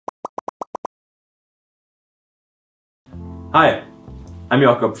Hi, I'm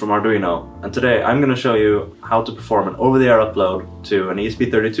Jakob from Arduino, and today I'm going to show you how to perform an over-the-air upload to an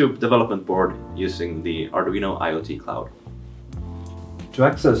ESP32 development board using the Arduino IoT Cloud. To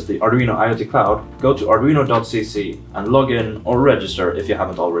access the Arduino IoT Cloud, go to arduino.cc and log in or register if you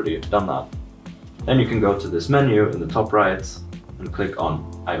haven't already done that. Then you can go to this menu in the top right and click on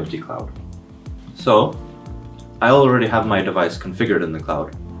IoT Cloud. So, I already have my device configured in the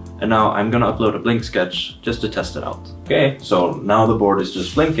cloud. And now I'm gonna upload a blink sketch just to test it out. Okay, so now the board is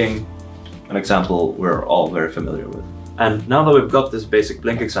just blinking, an example we're all very familiar with. And now that we've got this basic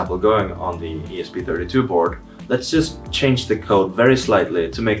blink example going on the ESP32 board, let's just change the code very slightly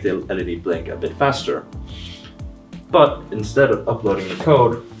to make the LED blink a bit faster. But instead of uploading the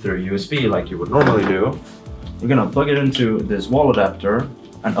code through USB like you would normally do, we're gonna plug it into this wall adapter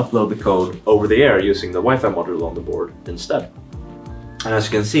and upload the code over the air using the Wi-Fi module on the board instead. And as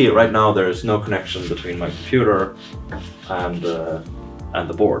you can see, right now there is no connection between my computer and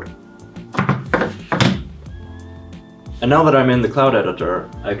the board. And now that I'm in the cloud editor,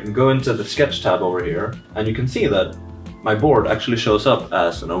 I can go into the sketch tab over here, and you can see that my board actually shows up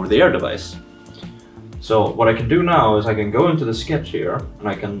as an over-the-air device. So what I can do now is I can go into the sketch here, and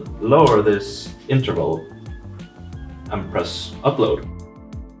I can lower this interval and press upload.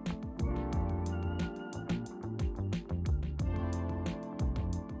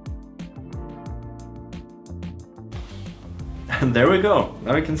 And there we go.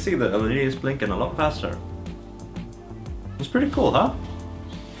 Now we can see the LED is blinking a lot faster. It's pretty cool, huh?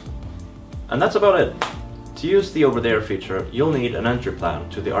 And that's about it. To use the over-the-air feature, you'll need an entry plan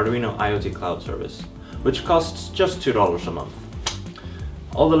to the Arduino IoT Cloud service, which costs just $2 a month.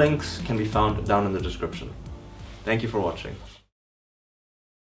 All the links can be found down in the description. Thank you for watching.